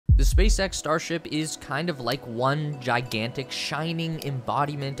The SpaceX Starship is kind of like one gigantic shining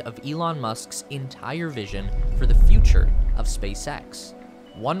embodiment of Elon Musk's entire vision for the future of SpaceX.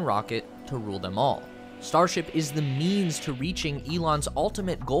 One rocket to rule them all. Starship is the means to reaching Elon's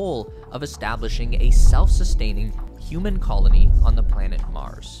ultimate goal of establishing a self-sustaining human colony on the planet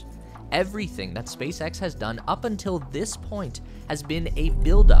Mars. Everything that SpaceX has done up until this point has been a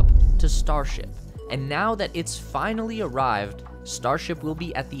build-up to Starship. And now that it's finally arrived, Starship will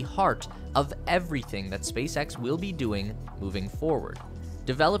be at the heart of everything that SpaceX will be doing moving forward.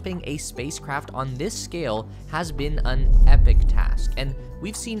 Developing a spacecraft on this scale has been an epic task, and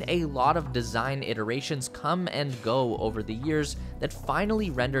we've seen a lot of design iterations come and go over the years that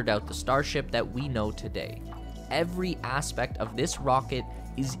finally rendered out the Starship that we know today. Every aspect of this rocket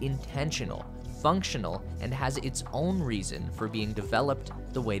is intentional, functional, and has its own reason for being developed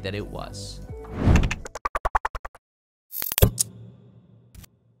the way that it was.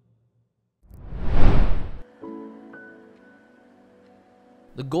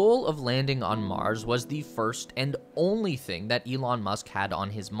 The goal of landing on Mars was the first and only thing that Elon Musk had on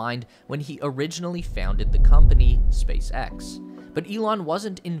his mind when he originally founded the company SpaceX. But Elon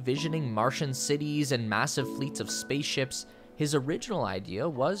wasn't envisioning Martian cities and massive fleets of spaceships. His original idea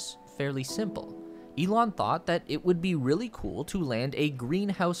was fairly simple. Elon thought that it would be really cool to land a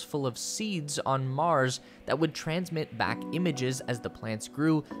greenhouse full of seeds on Mars that would transmit back images as the plants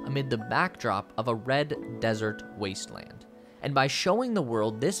grew amid the backdrop of a red desert wasteland. And by showing the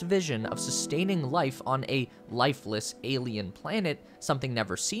world this vision of sustaining life on a lifeless alien planet, something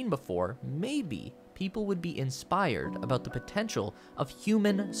never seen before, maybe people would be inspired about the potential of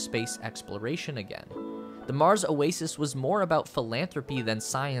human space exploration again. The Mars Oasis was more about philanthropy than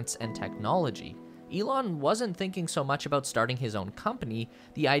science and technology. Elon wasn't thinking so much about starting his own company.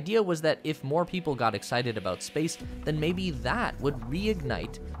 The idea was that if more people got excited about space, then maybe that would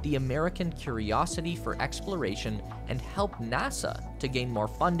reignite the American curiosity for exploration and help NASA to gain more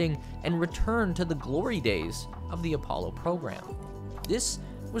funding and return to the glory days of the Apollo program. This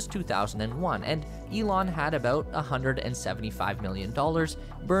was 2001, and Elon had about $175 million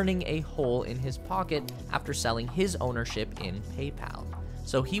burning a hole in his pocket after selling his ownership in PayPal.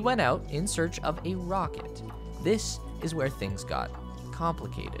 So he went out in search of a rocket. This is where things got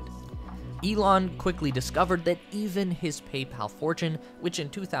complicated. Elon quickly discovered that even his PayPal fortune, which in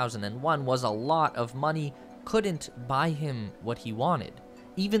 2001 was a lot of money, couldn't buy him what he wanted.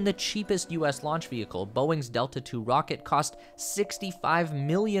 Even the cheapest US launch vehicle, Boeing's Delta II rocket, cost $65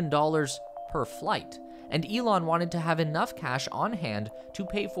 million per flight. And Elon wanted to have enough cash on hand to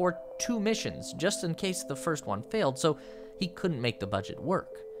pay for 2 missions, just in case the first one failed, so he couldn't make the budget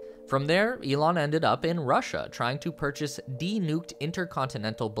work. From there, Elon ended up in Russia trying to purchase denuked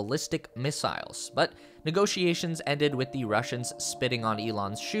intercontinental ballistic missiles, but negotiations ended with the Russians spitting on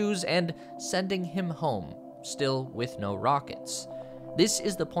Elon's shoes and sending him home, still with no rockets. This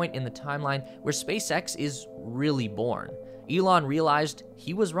is the point in the timeline where SpaceX is really born. Elon realized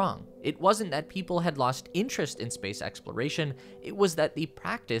he was wrong. It wasn't that people had lost interest in space exploration, it was that the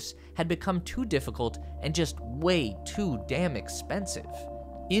practice had become too difficult and just way too damn expensive.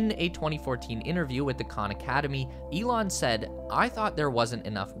 In a 2014 interview with the Khan Academy, Elon said, "I thought there wasn't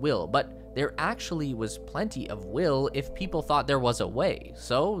enough will, but there actually was plenty of will if people thought there was a way.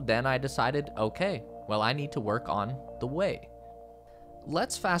 So then I decided, okay, well, I need to work on the way."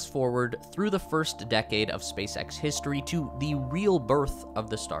 Let's fast forward through the first decade of SpaceX history to the real birth of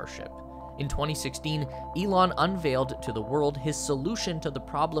the Starship. In 2016, Elon unveiled to the world his solution to the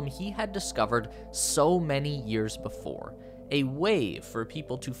problem he had discovered so many years before, a way for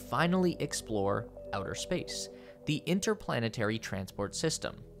people to finally explore outer space, the interplanetary transport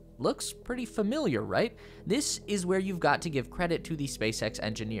system. Looks pretty familiar, right? This is where you've got to give credit to the SpaceX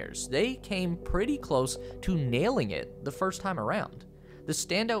engineers. They came pretty close to nailing it the first time around. The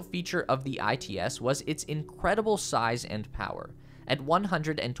standout feature of the ITS was its incredible size and power. At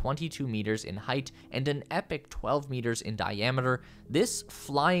 122 meters in height and an epic 12 meters in diameter, this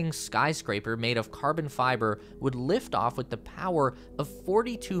flying skyscraper made of carbon fiber would lift off with the power of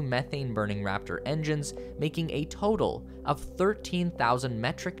 42 methane-burning Raptor engines, making a total of 13,000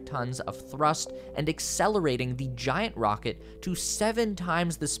 metric tons of thrust and accelerating the giant rocket to 7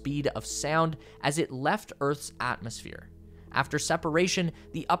 times the speed of sound as it left Earth's atmosphere. After separation,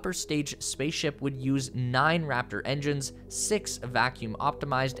 the upper stage spaceship would use 9 Raptor engines, 6 vacuum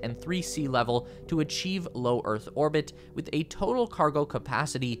optimized, and 3 sea level to achieve low Earth orbit with a total cargo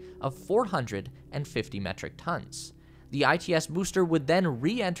capacity of 450 metric tons. The ITS booster would then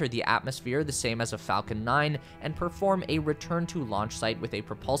re-enter the atmosphere the same as a Falcon 9 and perform a return to launch site with a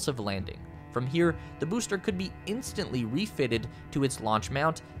propulsive landing. From here, the booster could be instantly refitted to its launch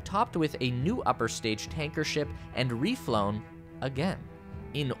mount, topped with a new upper stage tanker ship, and reflown again.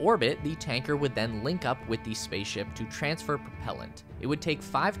 In orbit, the tanker would then link up with the spaceship to transfer propellant. It would take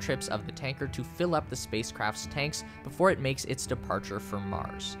 5 trips of the tanker to fill up the spacecraft's tanks before it makes its departure for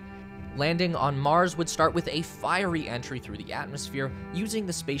Mars. Landing on Mars would start with a fiery entry through the atmosphere, using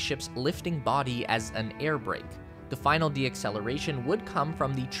the spaceship's lifting body as an air brake. The final deacceleration would come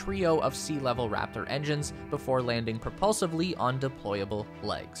from the trio of sea-level Raptor engines before landing propulsively on deployable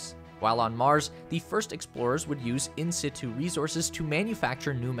legs. While on Mars, the first explorers would use in-situ resources to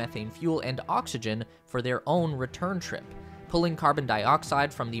manufacture new methane fuel and oxygen for their own return trip, pulling carbon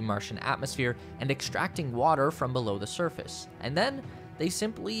dioxide from the Martian atmosphere and extracting water from below the surface. And then, they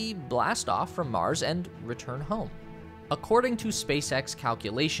simply blast off from Mars and return home. According to SpaceX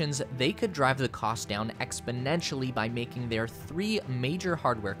calculations, they could drive the cost down exponentially by making their 3 major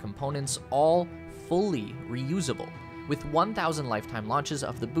hardware components all fully reusable. With 1,000 lifetime launches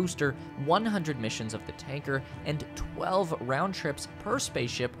of the booster, 100 missions of the tanker, and 12 round trips per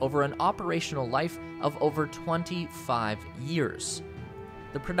spaceship over an operational life of over 25 years.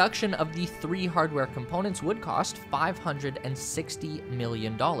 The production of the 3 hardware components would cost $560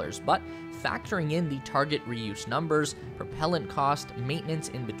 million, but factoring in the target reuse numbers, propellant cost, maintenance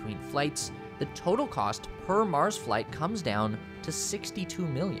in between flights, the total cost per Mars flight comes down to $62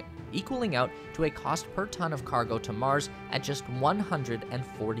 million, equaling out to a cost per ton of cargo to Mars at just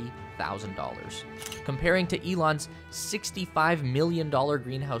 $140,000. Comparing to Elon's $65 million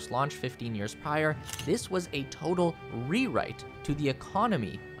greenhouse launch 15 years prior, this was a total rewrite to the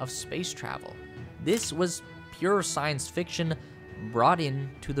economy of space travel. This was pure science fiction brought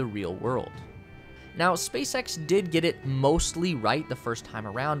into the real world. Now, SpaceX did get it mostly right the first time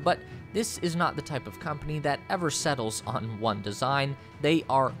around, but this is not the type of company that ever settles on one design. They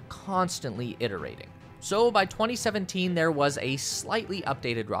are constantly iterating. So by 2017, there was a slightly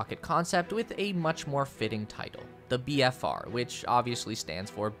updated rocket concept with a much more fitting title, the BFR, which obviously stands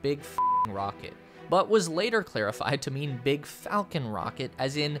for Big F***ing Rocket, but was later clarified to mean Big Falcon Rocket,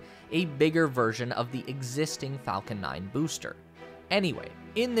 as in a bigger version of the existing Falcon 9 booster. Anyway,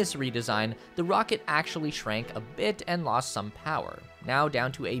 in this redesign, the rocket actually shrank a bit and lost some power, now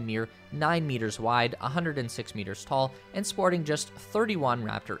down to a mere 9 meters wide, 106 meters tall, and sporting just 31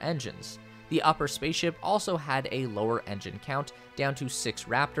 Raptor engines. The upper spaceship also had a lower engine count, down to 6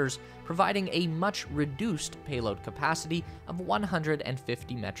 Raptors, providing a much reduced payload capacity of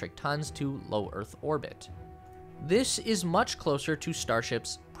 150 metric tons to low Earth orbit. This is much closer to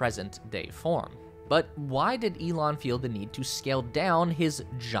Starship's present-day form. But why did Elon feel the need to scale down his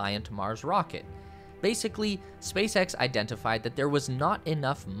giant Mars rocket? Basically, SpaceX identified that there was not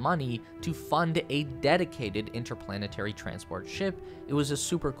enough money to fund a dedicated interplanetary transport ship. It was a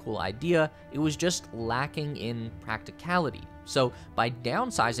super cool idea, it was just lacking in practicality. So by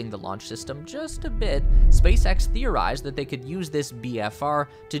downsizing the launch system just a bit, SpaceX theorized that they could use this BFR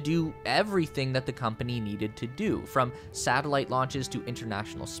to do everything that the company needed to do, from satellite launches to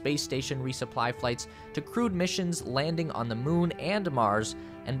International Space Station resupply flights to crewed missions landing on the Moon and Mars,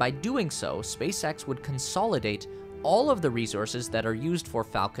 and by doing so, SpaceX would consolidate all of the resources that are used for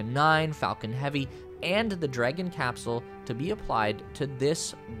Falcon 9, Falcon Heavy, and the Dragon capsule to be applied to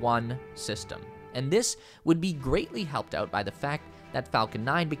this one system. And this would be greatly helped out by the fact that Falcon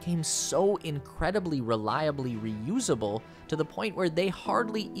 9 became so incredibly reliably reusable to the point where they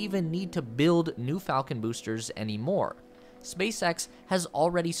hardly even need to build new Falcon boosters anymore. SpaceX has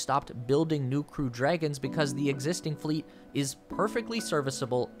already stopped building new Crew Dragons because the existing fleet is perfectly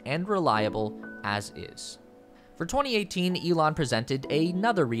serviceable and reliable as is. For 2018, Elon presented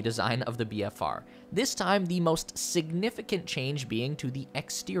another redesign of the BFR, this time the most significant change being to the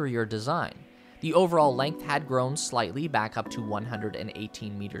exterior design. The overall length had grown slightly back up to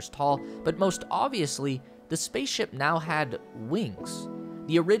 118 meters tall, but most obviously, the spaceship now had wings.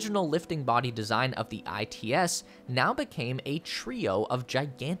 The original lifting body design of the ITS now became a trio of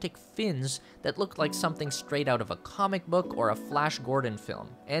gigantic fins that looked like something straight out of a comic book or a Flash Gordon film,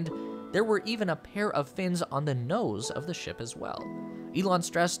 and there were even a pair of fins on the nose of the ship as well. Elon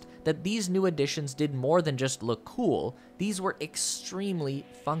stressed that these new additions did more than just look cool, these were extremely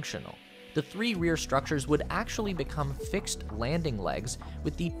functional. The 3 rear structures would actually become fixed landing legs,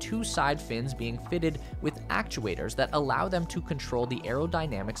 with the 2 side fins being fitted with actuators that allow them to control the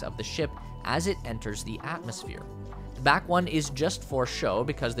aerodynamics of the ship as it enters the atmosphere. The back one is just for show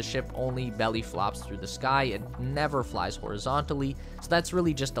because the ship only belly flops through the sky, it never flies horizontally, so that's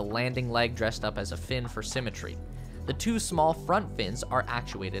really just a landing leg dressed up as a fin for symmetry. The two small front fins are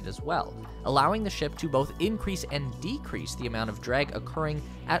actuated as well, allowing the ship to both increase and decrease the amount of drag occurring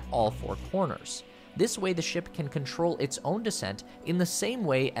at all four corners. This way the ship can control its own descent in the same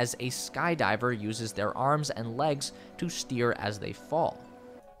way as a skydiver uses their arms and legs to steer as they fall.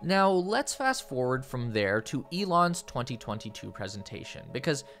 Now let's fast forward from there to Elon's 2022 presentation,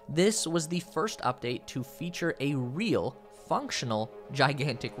 because this was the first update to feature a real, functional,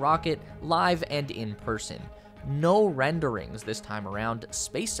 gigantic rocket live and in person. No renderings this time around.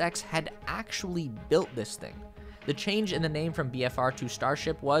 SpaceX had actually built this thing. The change in the name from BFR to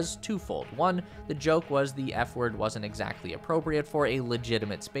Starship was twofold. One, the joke was the F word wasn't exactly appropriate for a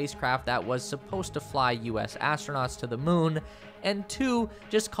legitimate spacecraft that was supposed to fly US astronauts to the moon. And two,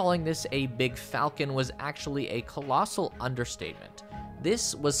 just calling this a big falcon was actually a colossal understatement.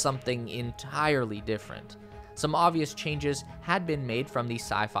 This was something entirely different. Some obvious changes had been made from the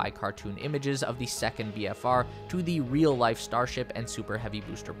sci-fi cartoon images of the second BFR to the real-life Starship and Super Heavy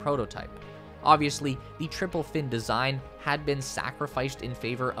booster prototype. Obviously, the triple fin design had been sacrificed in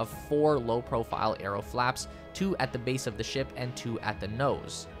favor of 4 low-profile aero flaps, 2 at the base of the ship and 2 at the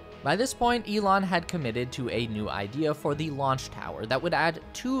nose. By this point, Elon had committed to a new idea for the launch tower that would add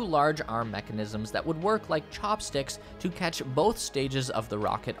 2 large arm mechanisms that would work like chopsticks to catch both stages of the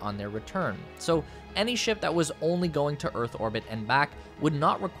rocket on their return. So any ship that was only going to Earth orbit and back would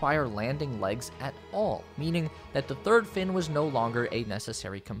not require landing legs at all, meaning that the third fin was no longer a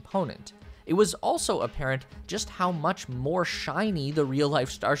necessary component. It was also apparent just how much more shiny the real-life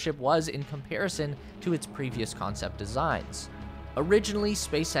Starship was in comparison to its previous concept designs. Originally,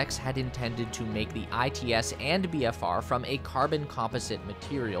 SpaceX had intended to make the ITS and BFR from a carbon composite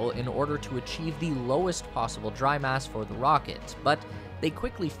material in order to achieve the lowest possible dry mass for the rocket, but they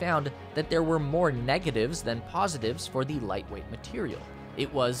quickly found that there were more negatives than positives for the lightweight material.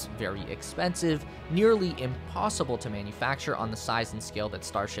 It was very expensive, nearly impossible to manufacture on the size and scale that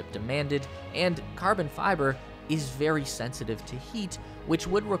Starship demanded, and carbon fiber is very sensitive to heat, which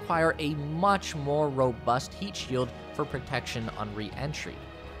would require a much more robust heat shield for protection on re-entry.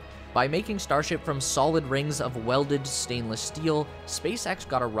 By making Starship from solid rings of welded stainless steel, SpaceX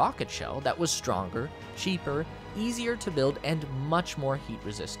got a rocket shell that was stronger, cheaper, easier to build, and much more heat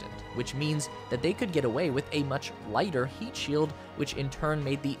resistant, which means that they could get away with a much lighter heat shield, which in turn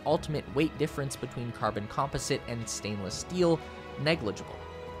made the ultimate weight difference between carbon composite and stainless steel negligible.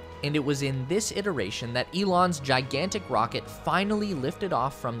 And it was in this iteration that Elon's gigantic rocket finally lifted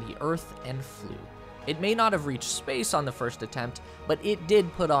off from the Earth and flew. It may not have reached space on the first attempt, but it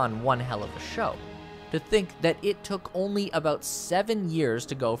did put on one hell of a show. To think that it took only about 7 years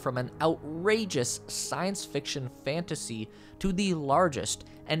to go from an outrageous science fiction fantasy to the largest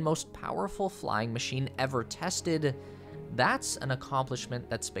and most powerful flying machine ever tested, that's an accomplishment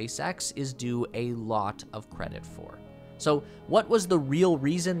that SpaceX is due a lot of credit for. So what was the real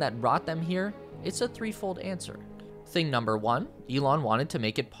reason that brought them here? It's a threefold answer. Thing number 1, Elon wanted to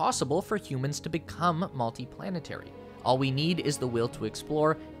make it possible for humans to become multiplanetary. All we need is the will to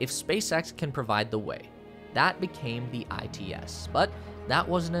explore if SpaceX can provide the way. That became the ITS. But that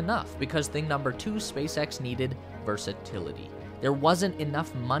wasn't enough, because thing number 2, SpaceX needed versatility. There wasn't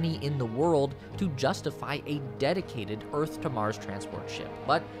enough money in the world to justify a dedicated Earth-to-Mars transport ship.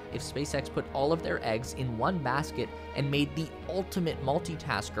 But if SpaceX put all of their eggs in one basket and made the ultimate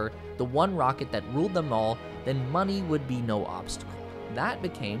multitasker the one rocket that ruled them all, then money would be no obstacle. That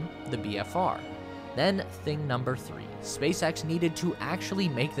became the BFR. Then thing number 3, SpaceX needed to actually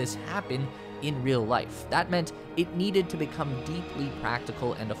make this happen in real life. That meant it needed to become deeply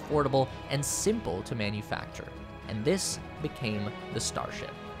practical and affordable and simple to manufacture. And this became the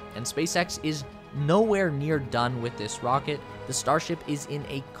Starship. And SpaceX is nowhere near done with this rocket. The Starship is in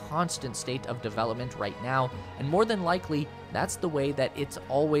a constant state of development right now, and more than likely, that's the way that it's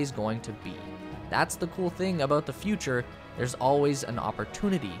always going to be. That's the cool thing about the future. There's always an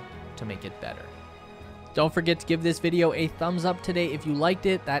opportunity to make it better. Don't forget to give this video a thumbs up today if you liked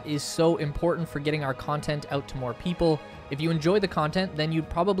it. That is so important for getting our content out to more people. If you enjoy the content, then you'd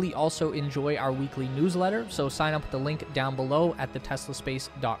probably also enjoy our weekly newsletter, so sign up with the link down below at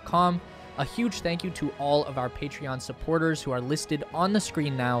theteslaspace.com. A huge thank you to all of our Patreon supporters who are listed on the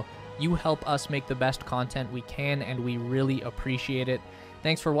screen now. You help us make the best content we can, and we really appreciate it.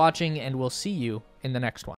 Thanks for watching, and we'll see you in the next one.